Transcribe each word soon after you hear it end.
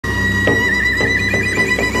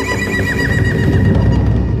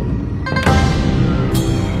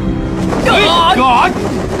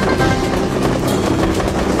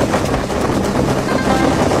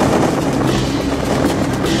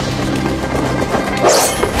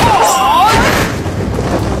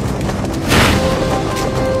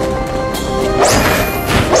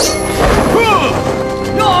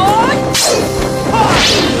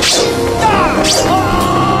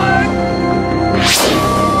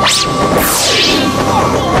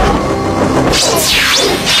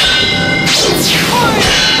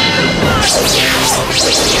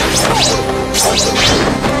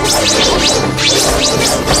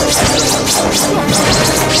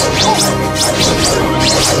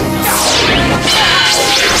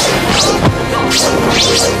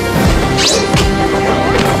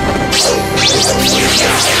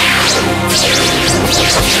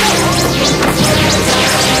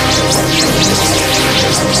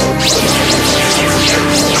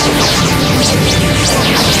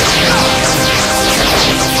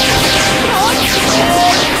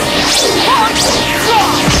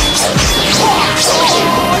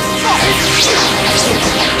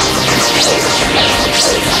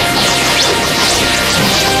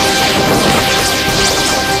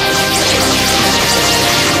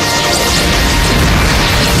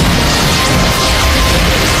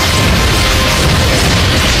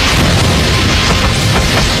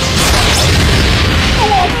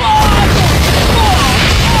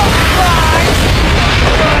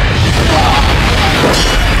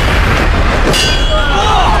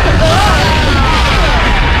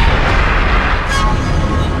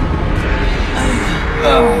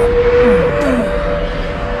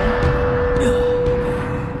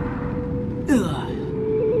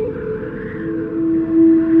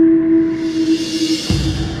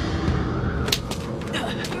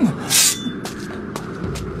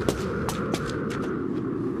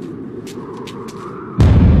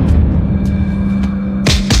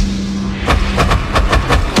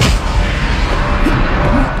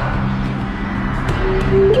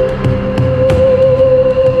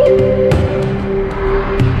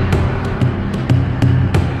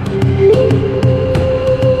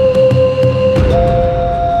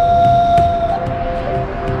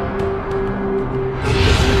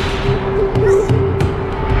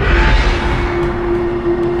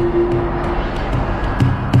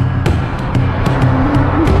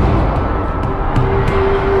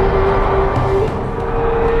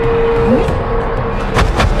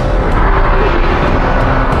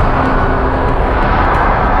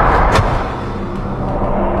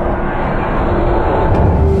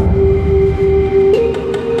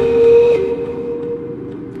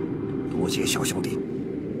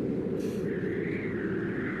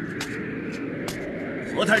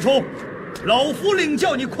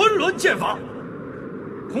要你昆仑剑法。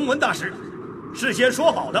空文大使，事先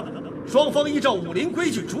说好的，双方依照武林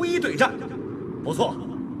规矩逐一对战。不错，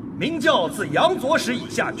明教自杨左使以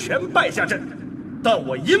下全败下阵，但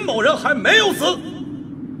我殷某人还没有死，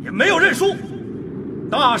也没有认输。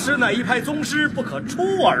大师乃一派宗师，不可出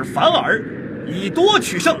尔反尔，以多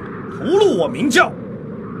取胜，屠戮我明教。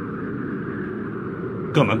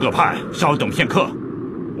各门各派，稍等片刻，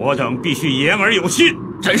我等必须言而有信。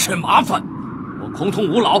真是麻烦，我空通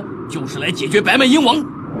五老就是来解决白眉鹰王。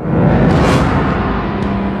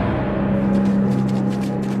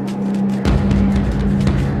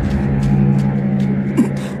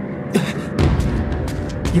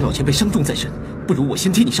殷老前辈伤重在身，不如我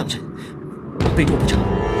先替你上阵。晚辈若不成，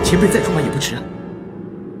前辈再出马也不迟啊。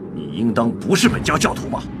你应当不是本教教徒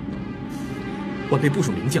吧？晚辈不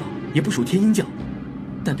属明教，也不属天鹰教，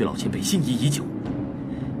但对老前辈心仪已久。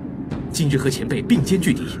今日和前辈并肩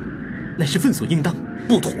拒敌，乃是分所应当。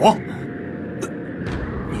不妥！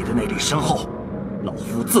你的内力深厚，老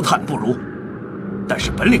夫自叹不如。但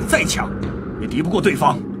是本领再强，也敌不过对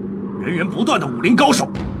方源源不断的武林高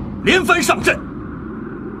手，连番上阵。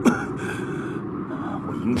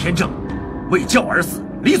我尹天正为教而死，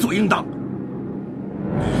理所应当。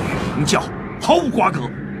你与明教毫无瓜葛，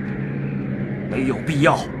没有必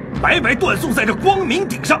要白白断送在这光明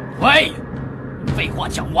顶上。喂，废话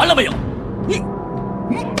讲完了没有？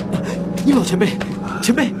殷老前辈，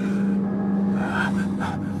前辈。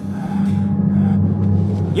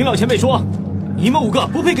殷老前辈说，你们5个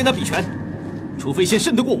不配跟他比拳，除非先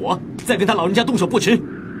胜得过我，再跟他老人家动手不迟。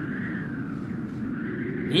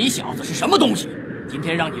你小子是什么东西？今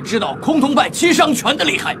天让你知道空通派七伤拳的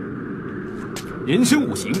厉害。人生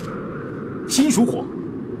5行，心属火，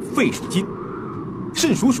肺属金，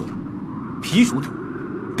肾属水，脾属土，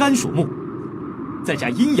肝属木，再加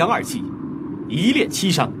阴阳2气，一练7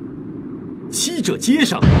伤，七者皆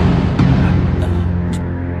伤。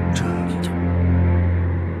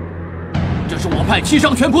这是我派七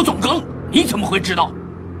伤拳谱总纲，你怎么会知道？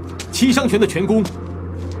七伤拳的拳功，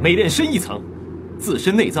每练深一层，自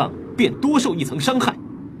身内脏便多受一层伤害，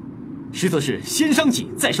实则是先伤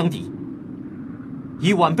己再伤敌。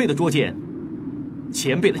以晚辈的拙见，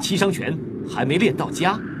前辈的七伤拳还没练到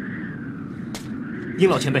家。殷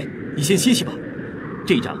老前辈，你先歇息吧，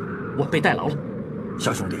这一仗晚辈代劳了。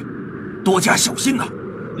小兄弟，多加小心呐！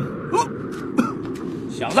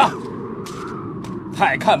小子，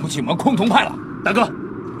太看不起我们崆峒派了。大哥，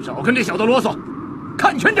少跟这小子啰嗦，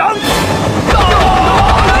看拳掌！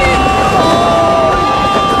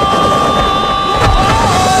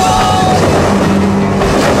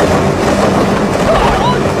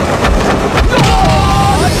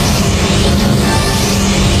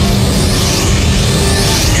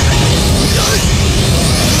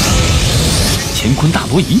乾坤大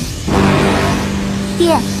挪移？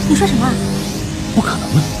爹，你说什么？不可能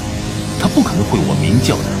啊！他不可能会我明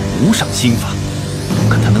教的无上心法，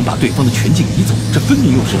可他能把对方的拳劲移走，这分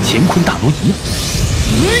明又是乾坤大挪移啊！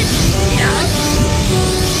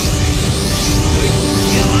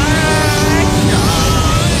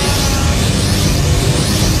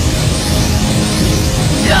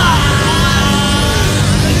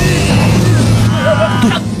不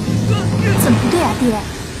对，怎么不对啊，爹？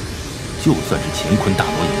就算是乾坤大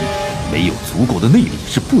挪移，没有足够的内力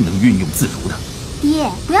是不能运用自如的。爹，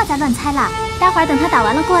不要再乱猜了，待会儿等他打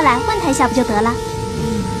完了过来问他一下不就得了？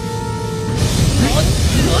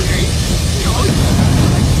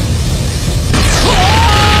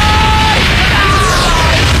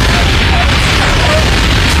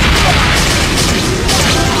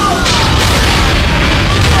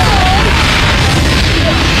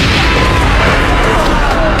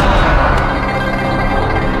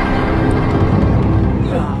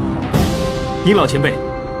殷老前辈，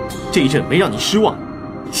这一阵没让你失望，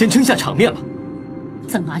先撑下场面了。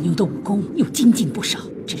曾阿牛的武功又精进不少，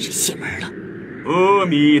真是邪门了。阿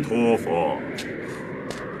弥陀佛。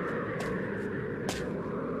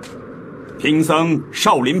贫僧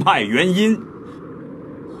少林派元殷。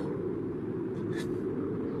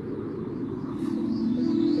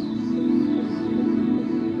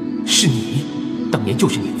是你，当年就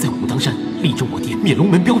是你在武当山力中我爹灭龙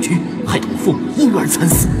门镖局，害得我父母因而惨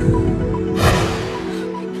死。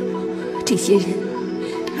这些人，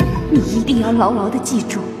你一定要牢牢地记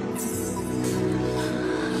住，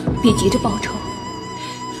别急着报仇，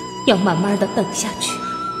要慢慢地等下去，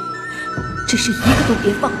只是一个都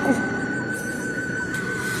别放过。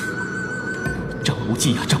张无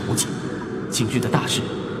忌呀，张无忌，今日的大事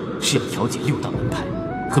是要调解六大门派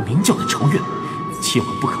和明教的仇怨，千万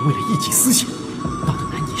不可为了一己私心闹得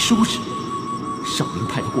难以收拾。少林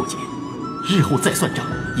派的过节，日后再算账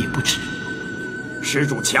也不迟。施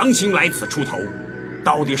主强行来此出头，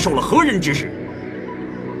到底受了何人指使？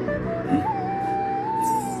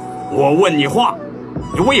我问你话，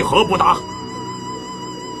你为何不答？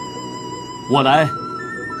我来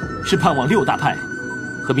是盼望六大派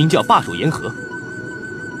和明教罢手言和，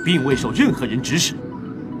并未受任何人指使。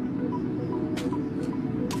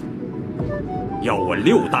要问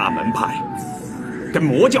六大门派跟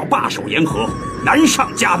魔教罢手言和，难上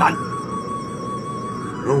加难。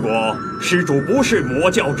如果施主不是魔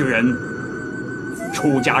教之人，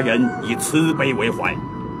出家人以慈悲为怀，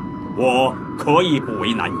我可以不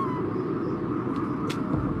为难你。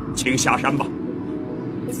请下山吧。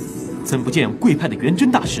怎不见贵派的元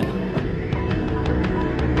真大师呢？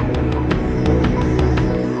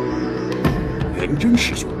元真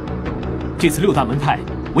师兄，这次六大门派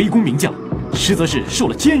围攻明教，实则是受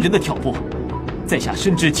了奸人的挑拨，在下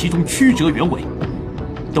深知其中曲折原委，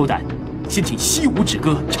斗胆先请西武止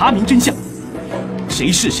戈查明真相，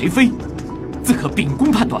谁是谁非，自可秉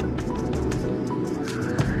公判断。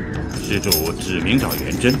施主指名找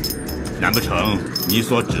元真，难不成你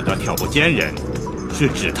所指的挑拨奸人是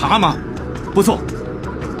指他吗？不错，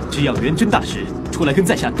只要元真大师出来跟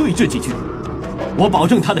在下对峙几句，我保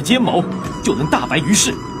证他的奸谋就能大白于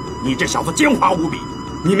世。你这小子奸猾无比，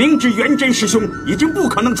你明知元真师兄已经不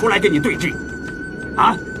可能出来跟你对峙，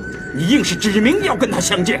啊，你硬是指明要跟他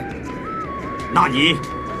相见，那你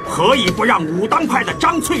何以不让武当派的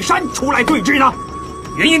张翠山出来对峙呢？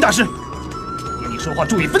元婴大师，请你说话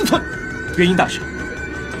注意分寸。元婴大师，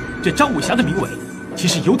这张武侠的名尾，其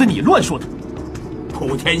实由得你乱说的。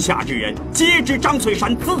普天下之人皆知张翠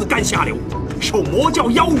山自甘下流，受魔教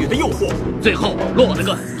妖女的诱惑，最后落了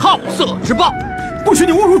个好色之报。不许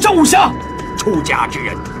你侮辱张武侠！出家之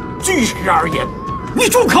人，据实而言。你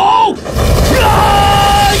住口！